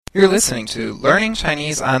You're listening to Learning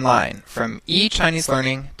Chinese Online from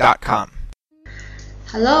echineselearning.com.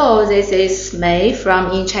 Hello, this is Mei from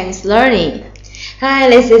echineselearning. Hi,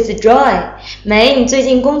 this is Joy. 梅，你最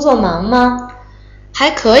近工作忙吗？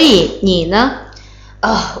还可以，你呢？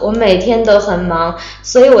我每天都很忙，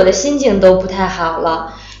所以我的心情都不太好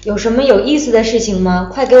了。有什么有意思的事情吗？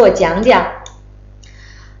快给我讲讲。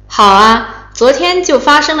好啊，昨天就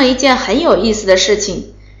发生了一件很有意思的事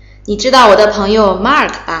情。你知道我的朋友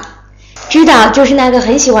Mark 吧？知道，就是那个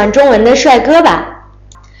很喜欢中文的帅哥吧？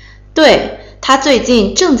对，他最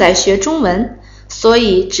近正在学中文，所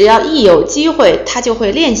以只要一有机会，他就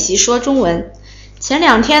会练习说中文。前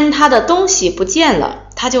2天他的东西不见了，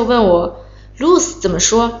他就问我 lose 怎么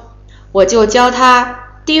说，我就教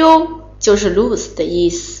他丢，就是 lose 的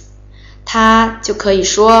意思，他就可以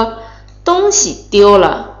说东西丢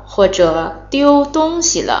了，或者丢东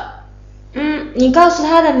西了。你告诉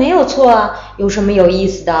他的没有错啊，有什么有意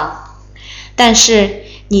思的？但是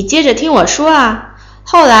你接着听我说啊，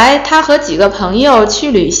后来他和几个朋友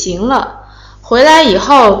去旅行了，回来以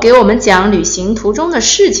后给我们讲旅行途中的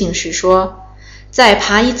事情时说，在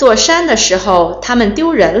爬一座山的时候，他们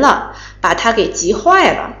丢人了，把他给急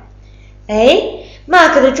坏了。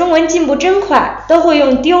Mark 的中文进步真快，都会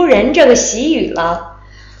用丢人这个习语了。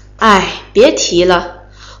别提了，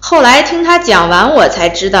后来听他讲完我才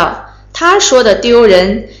知道，他说的丢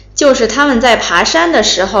人就是他们在爬山的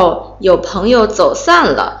时候有朋友走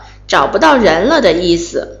散了，找不到人了的意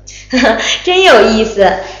思。真有意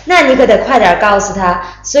思，那你可得快点告诉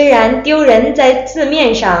他，虽然丢人在字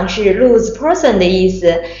面上是 lose person 的意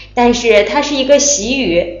思，但是它是一个习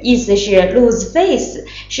语，意思是 lose face，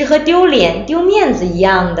 是和丢脸丢面子一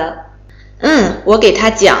样的。我给他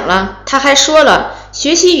讲了，他还说了，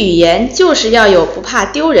学习语言就是要有不怕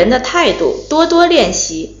丢人的态度，多多练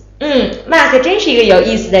习。Mark 真是一个有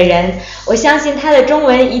意思的人，我相信他的中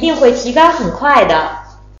文一定会提高很快的。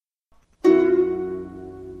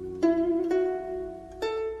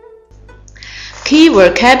Key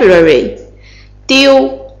vocabulary: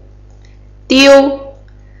 丢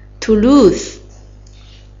to lose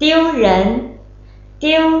丢人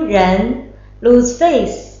lose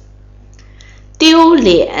face 丢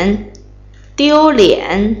脸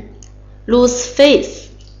lose face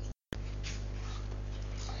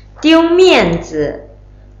丢面子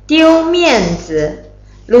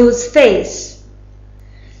lose face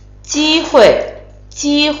机会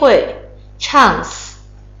chance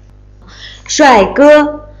帅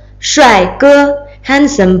哥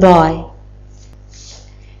handsome boy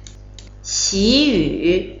习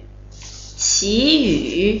语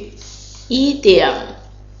idiom。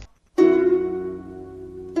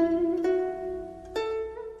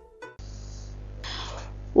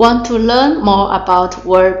 Want to learn more about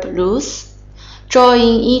verb lose?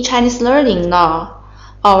 Join eChinese Learning now.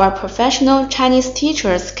 Our professional Chinese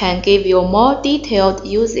teachers can give you more detailed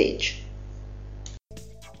usage.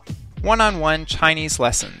 One-on-one Chinese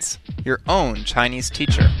lessons. Your own Chinese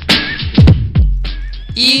teacher.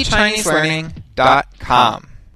 echineselearning.com